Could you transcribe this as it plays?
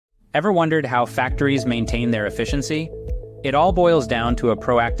Ever wondered how factories maintain their efficiency? It all boils down to a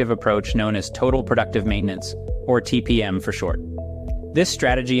proactive approach known as total productive maintenance, or TPM for short. This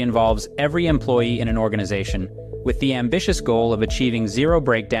strategy involves every employee in an organization with the ambitious goal of achieving zero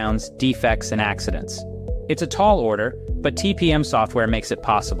breakdowns, defects, and accidents. It's a tall order, but TPM software makes it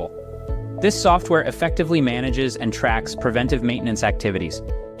possible. This software effectively manages and tracks preventive maintenance activities,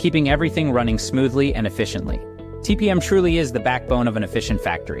 keeping everything running smoothly and efficiently. TPM truly is the backbone of an efficient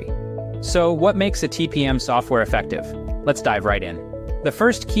factory. So, what makes a TPM software effective? Let's dive right in. The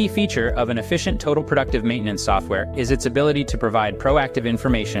first key feature of an efficient total productive maintenance software is its ability to provide proactive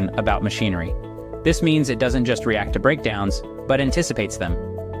information about machinery. This means it doesn't just react to breakdowns, but anticipates them,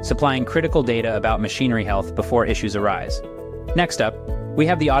 supplying critical data about machinery health before issues arise. Next up, we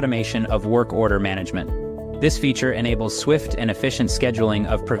have the automation of work order management. This feature enables swift and efficient scheduling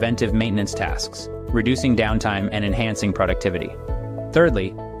of preventive maintenance tasks, reducing downtime and enhancing productivity.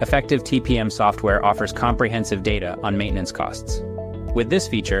 Thirdly, effective TPM software offers comprehensive data on maintenance costs. With this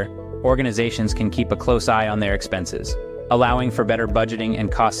feature, organizations can keep a close eye on their expenses, allowing for better budgeting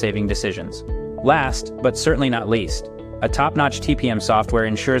and cost-saving decisions. Last, but certainly not least, a top-notch TPM software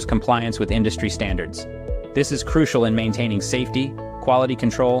ensures compliance with industry standards. This is crucial in maintaining safety, quality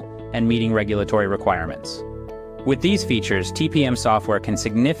control, and meeting regulatory requirements. With these features, TPM software can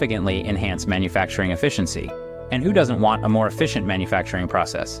significantly enhance manufacturing efficiency. And who doesn't want a more efficient manufacturing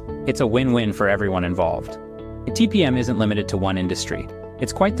process? It's a win-win for everyone involved. TPM isn't limited to one industry.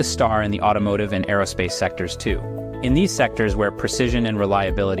 It's quite the star in the automotive and aerospace sectors too. In these sectors where precision and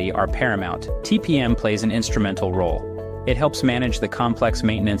reliability are paramount, TPM plays an instrumental role. It helps manage the complex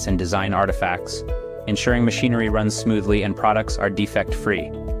maintenance and design artifacts, ensuring machinery runs smoothly and products are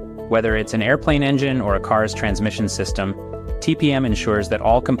defect-free. Whether it's an airplane engine or a car's transmission system, TPM ensures that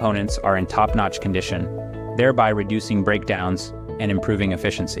all components are in top-notch condition, thereby reducing breakdowns and improving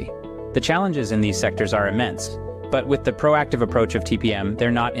efficiency. The challenges in these sectors are immense, but with the proactive approach of TPM,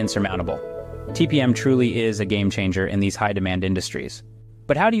 they're not insurmountable. TPM truly is a game-changer in these high-demand industries.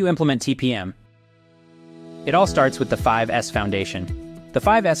 But how do you implement TPM? It all starts with the 5S Foundation. The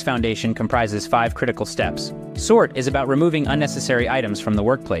 5S Foundation comprises 5 critical steps. Sort is about removing unnecessary items from the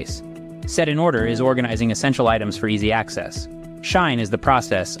workplace. Set in order is organizing essential items for easy access. Shine is the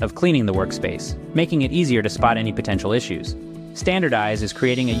process of cleaning the workspace, making it easier to spot any potential issues. Standardize is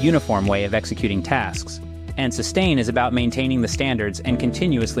creating a uniform way of executing tasks. And sustain is about maintaining the standards and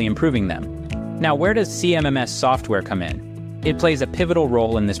continuously improving them. Now, where does CMMS software come in? It plays a pivotal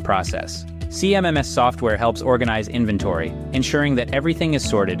role in this process. CMMS software helps organize inventory, ensuring that everything is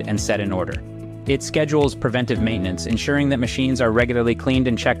sorted and set in order. It schedules preventive maintenance, ensuring that machines are regularly cleaned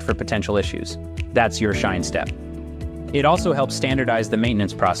and checked for potential issues. That's your shine step. It also helps standardize the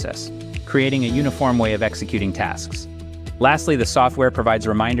maintenance process, creating a uniform way of executing tasks. Lastly, the software provides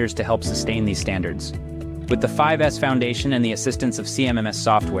reminders to help sustain these standards. With the 5S Foundation and the assistance of CMMS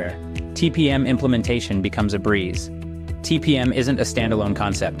software, TPM implementation becomes a breeze. TPM isn't a standalone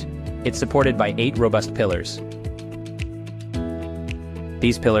concept. It's supported by 8 robust pillars.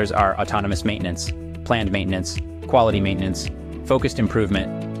 These pillars are autonomous maintenance, planned maintenance, quality maintenance, focused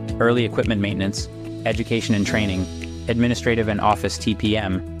improvement, early equipment maintenance, education and training, administrative and office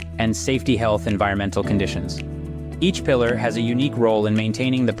TPM, and safety, health, environmental conditions. Each pillar has a unique role in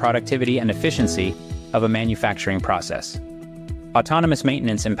maintaining the productivity and efficiency of a manufacturing process. Autonomous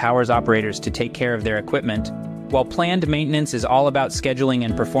maintenance empowers operators to take care of their equipment, while planned maintenance is all about scheduling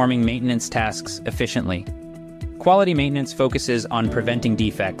and performing maintenance tasks efficiently. Quality maintenance focuses on preventing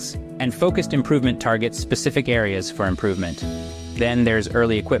defects, and focused improvement targets specific areas for improvement. Then there's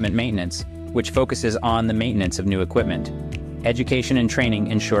early equipment maintenance, which focuses on the maintenance of new equipment. Education and training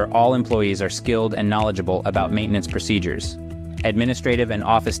ensure all employees are skilled and knowledgeable about maintenance procedures. Administrative and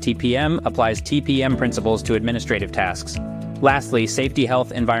office TPM applies TPM principles to administrative tasks. Lastly, safety,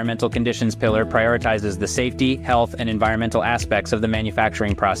 health, environmental conditions pillar prioritizes the safety, health, and environmental aspects of the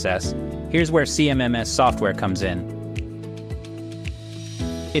manufacturing process. Here's where CMMS software comes in.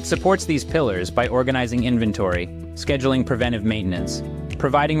 It supports these pillars by organizing inventory, scheduling preventive maintenance,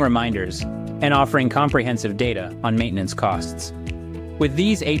 providing reminders, and offering comprehensive data on maintenance costs. With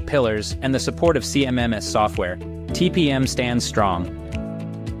these 8 pillars and the support of CMMS software, TPM stands strong.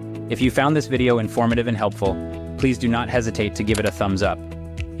 If you found this video informative and helpful, please do not hesitate to give it a thumbs up.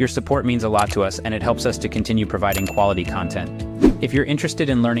 Your support means a lot to us and it helps us to continue providing quality content. If you're interested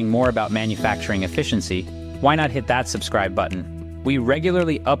in learning more about manufacturing efficiency, why not hit that subscribe button? We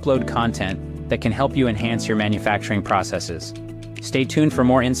regularly upload content that can help you enhance your manufacturing processes. Stay tuned for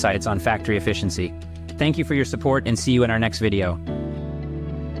more insights on factory efficiency. Thank you for your support and see you in our next video.